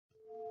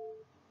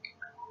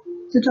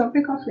The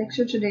topic of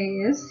lecture today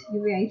is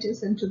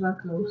uveitis and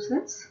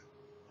tuberculosis,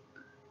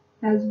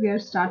 as we are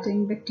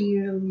starting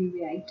bacterial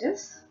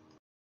uveitis.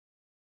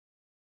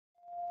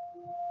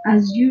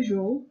 As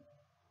usual,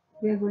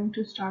 we are going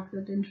to start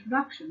with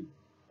introduction.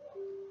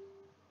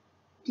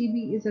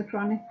 TB is a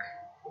chronic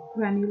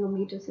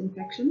granulomatous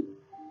infection,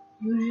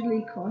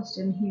 usually caused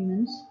in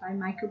humans by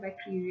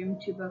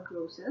Mycobacterium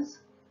tuberculosis.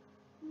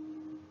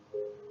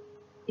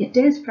 It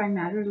is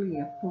primarily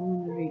a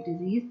pulmonary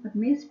disease, but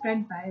may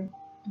spread by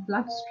the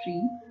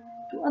bloodstream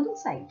to other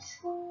sites.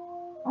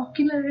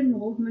 Ocular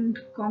involvement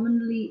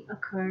commonly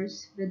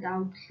occurs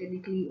without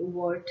clinically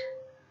overt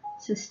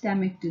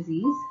systemic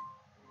disease.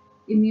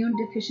 Immune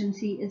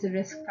deficiency is a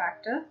risk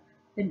factor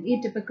when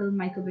atypical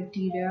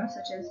mycobacteria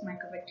such as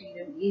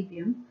Mycobacterium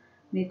avium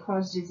may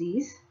cause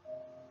disease.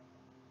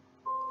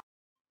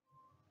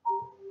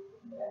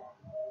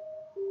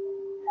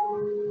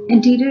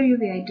 Anterior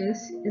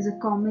uveitis is a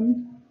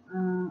common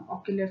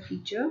ocular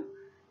feature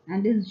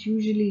and is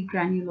usually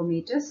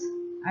granulomatous.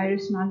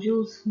 Iris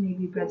nodules may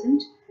be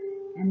present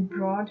and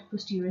broad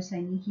posterior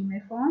synechiae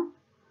may form.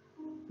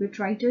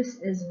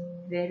 Vitritis is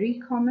very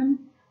common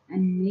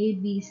and may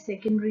be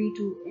secondary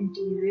to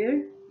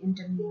anterior,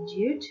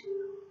 intermediate,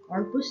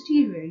 or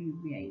posterior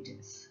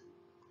uveitis,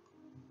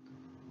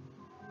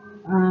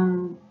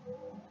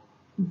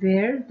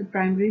 where the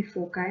primary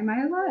foci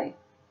may lie.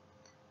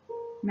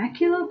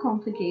 Macular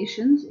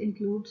complications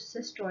include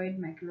cystoid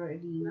macular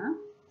edema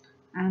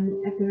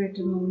and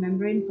epiretinal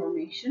membrane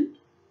formation.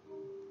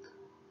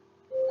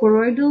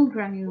 Choroidal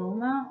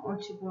granuloma or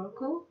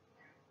tubercle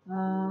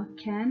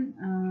can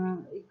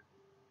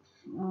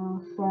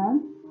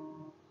form.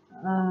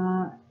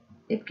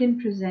 It can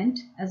present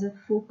as a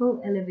focal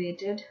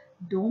elevated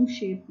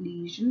dome-shaped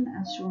lesion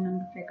as shown in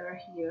the figure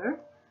here.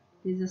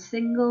 There is a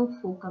single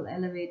focal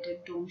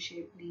elevated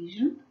dome-shaped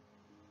lesion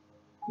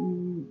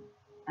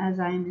as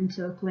I am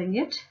encircling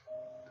it,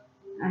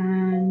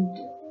 and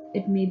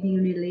it may be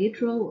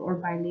unilateral or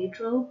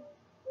bilateral,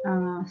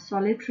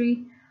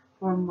 solitary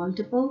or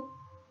multiple.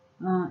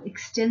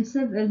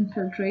 Extensive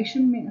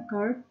infiltration may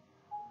occur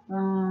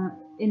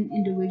in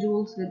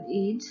individuals with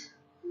AIDS.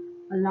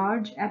 A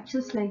large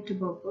abscess-like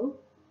tubercle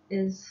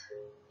is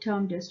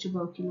termed as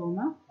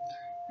tuberculoma,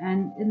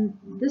 and in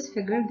this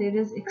figure there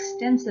is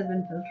extensive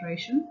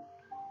infiltration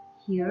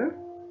here,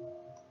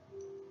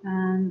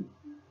 and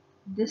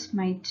this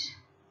might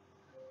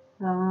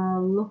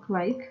look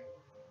like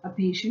a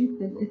patient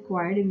with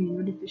acquired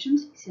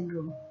immunodeficiency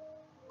syndrome.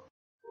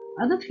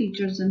 Other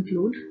features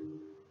include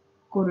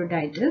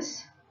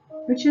choroiditis,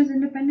 which is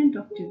independent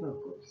of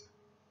tubercles.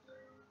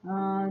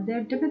 They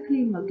are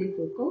typically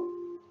multifocal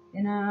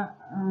in a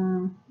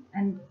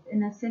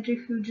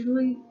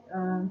centrifugally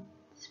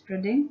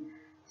spreading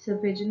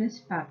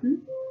cerviginous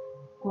pattern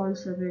called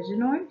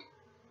cerviginoid,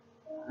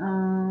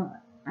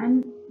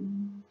 and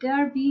they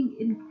are being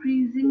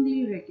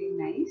increasingly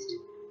recognized.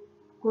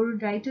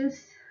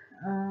 Choroiditis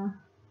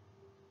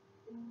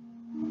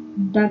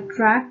that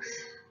tracks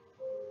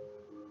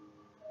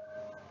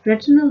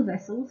retinal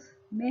vessels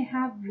may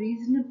have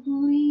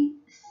reasonably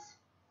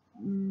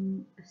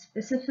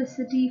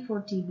specificity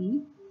for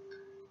TB.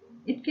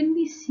 It can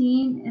be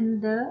seen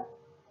in the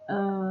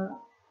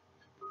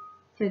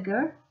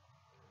figure,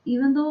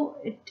 even though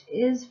it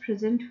is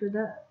present with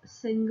a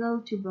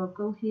single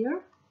tubercle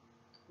here.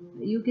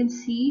 You can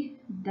see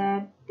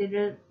that there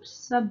are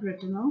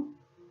subretinal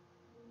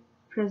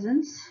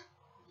presence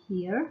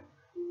here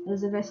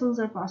as the vessels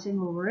are passing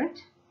over it,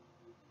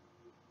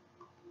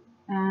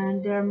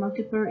 and there are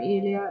multiple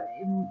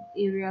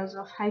areas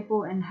of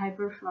hypo and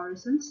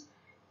hyperfluorescence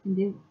in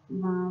the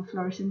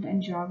fluorescent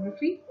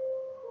angiography.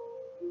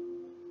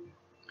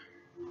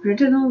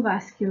 Retinal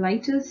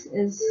vasculitis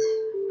is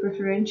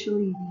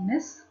preferentially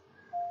venous.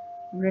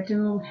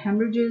 Retinal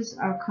hemorrhages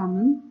are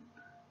common.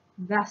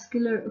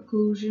 Vascular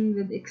occlusion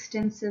with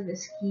extensive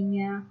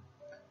ischemia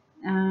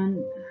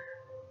and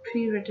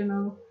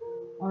preretinal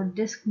or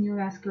disc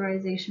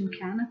neovascularization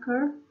can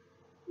occur.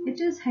 It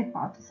is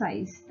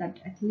hypothesized that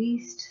at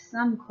least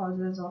some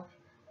causes of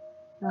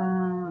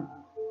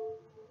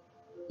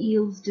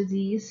Eales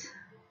disease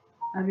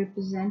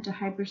represent a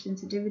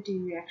hypersensitivity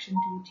reaction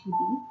to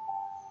TB.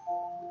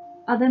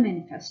 Other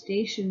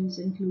manifestations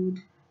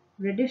include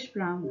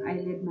reddish-brown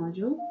eyelid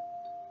nodule,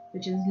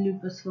 which is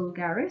lupus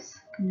vulgaris,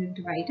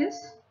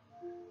 conjunctivitis,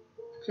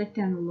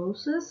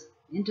 flectanulosis,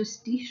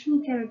 interstitial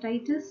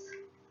keratitis,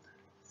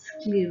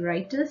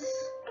 scleritis,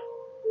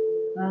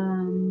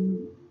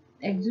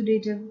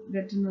 exudative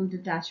retinal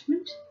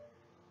detachment,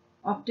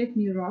 optic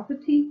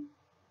neuropathy,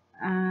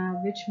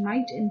 which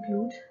might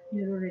include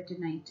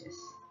neuroretinitis.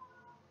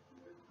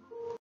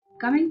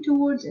 Coming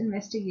towards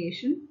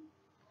investigation,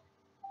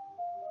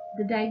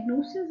 the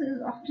diagnosis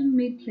is often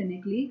made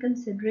clinically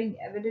considering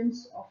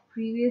evidence of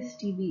previous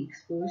TB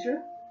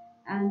exposure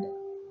and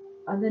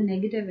other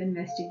negative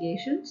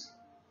investigations.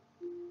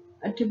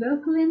 A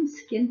tuberculin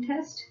skin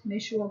test may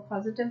show a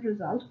positive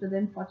result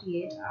within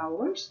 48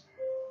 hours,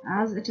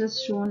 as it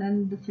is shown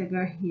in the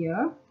figure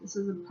here. This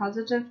is a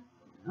positive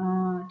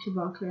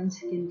tuberculin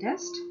skin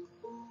test.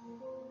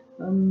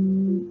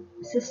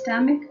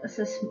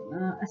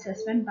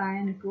 Assessment by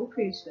an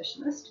appropriate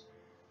specialist.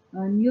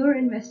 Newer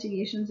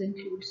investigations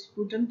include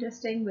sputum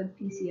testing with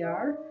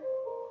PCR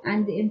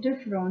and the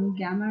interferon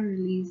gamma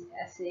release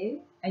assay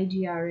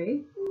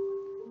 (IGRA)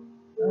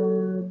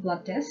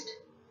 blood test.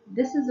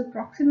 This is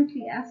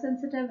approximately as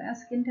sensitive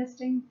as skin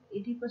testing,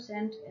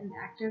 80% in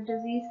active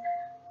disease,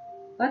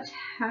 but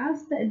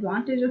has the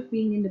advantage of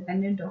being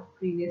independent of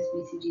previous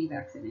BCG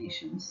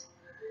vaccinations.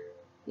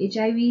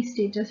 HIV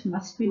status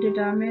must be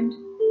determined.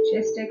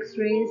 Chest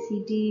X-ray,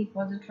 CT,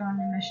 positron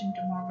emission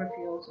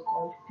tomography, also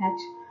called PET,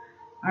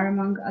 are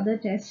among other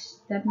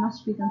tests that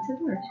must be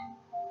considered.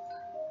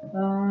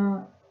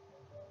 Uh,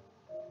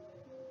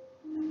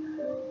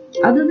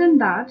 Other than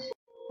that,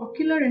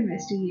 ocular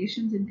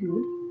investigations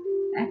include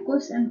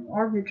aqueous and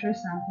or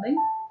vitreous sampling,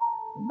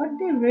 but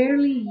they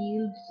rarely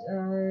yield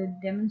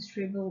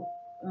demonstrable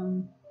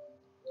um,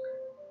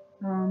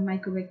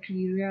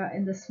 mycobacteria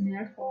in the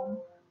smear form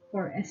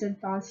for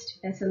acid-fast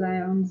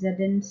SLI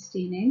Zn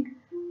staining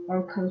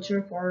or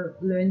culture for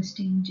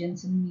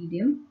Lowenstein-Jensen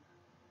medium.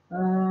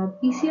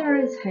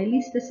 PCR is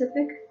highly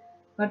specific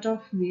but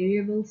of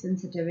variable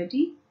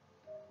sensitivity.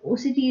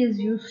 OCT is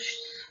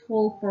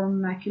useful for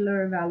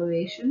macular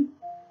evaluation.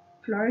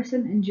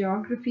 Fluorescent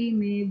angiography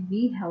may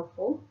be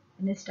helpful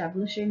in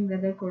establishing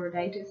whether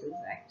choroiditis is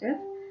active,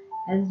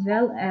 as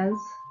well as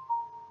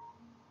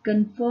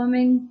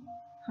confirming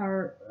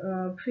her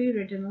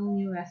pre-retinal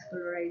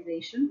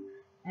neovascularization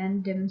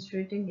and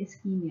demonstrating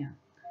ischemia.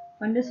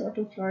 Fundus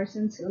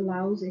autofluorescence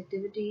allows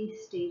activity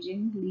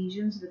staging,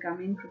 lesions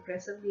becoming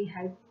progressively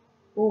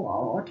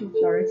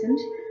hypoautofluorescent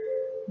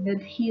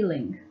with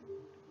healing.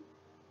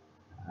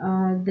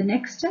 The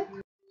next step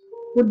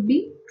would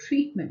be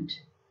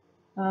treatment.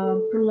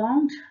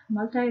 Prolonged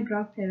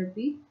multi-drug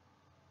therapy,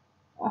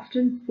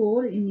 often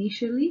 4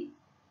 initially,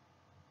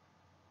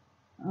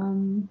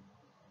 um,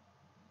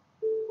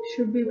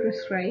 should be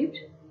prescribed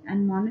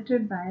and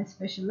monitored by a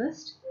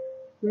specialist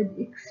with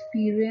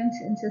experience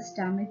in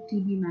systemic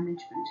TB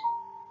management.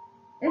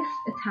 If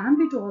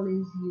ethambutol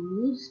is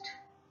used,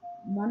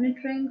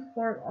 monitoring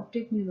for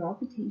optic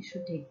neuropathy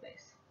should take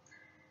place.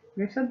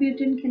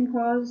 Rifabutin can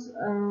cause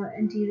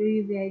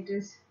anterior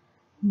uveitis.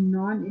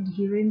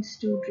 Non-adherence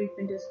to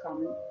treatment is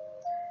common.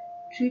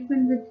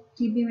 Treatment with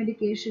TB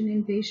medication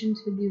in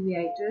patients with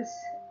uveitis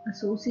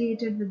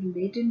associated with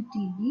latent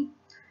TB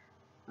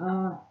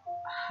uh,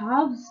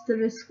 halves the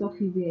risk of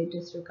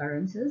uveitis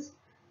recurrences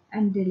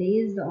and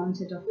delays the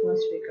onset of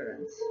first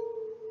recurrence.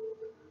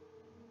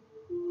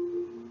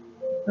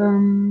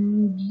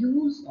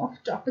 Use of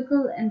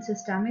topical and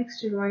systemic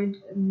steroid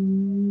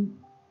mm,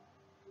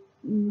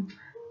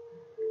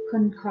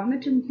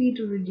 concomitantly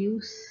to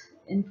reduce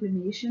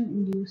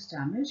inflammation-induced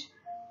damage,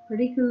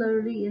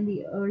 particularly in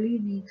the early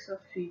weeks of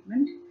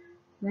treatment,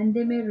 when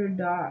they may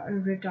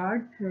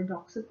retard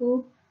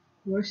paradoxical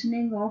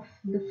worsening of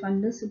the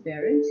fundus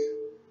appearance.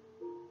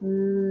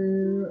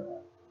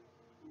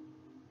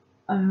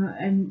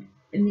 And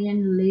in the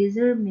end,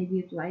 laser may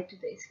be applied to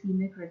the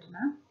ischemic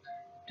retina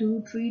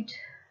to treat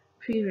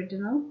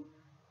pre-retinal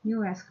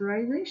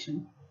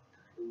neovascularization.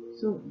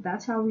 So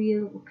that's how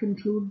we'll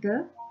conclude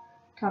the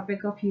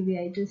topic of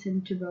uveitis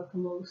and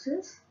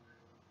tuberculosis.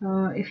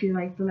 If you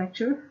like the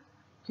lecture,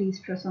 please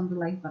press on the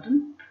like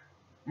button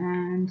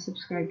and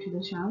subscribe to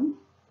the channel.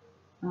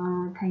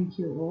 Thank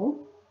you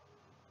all.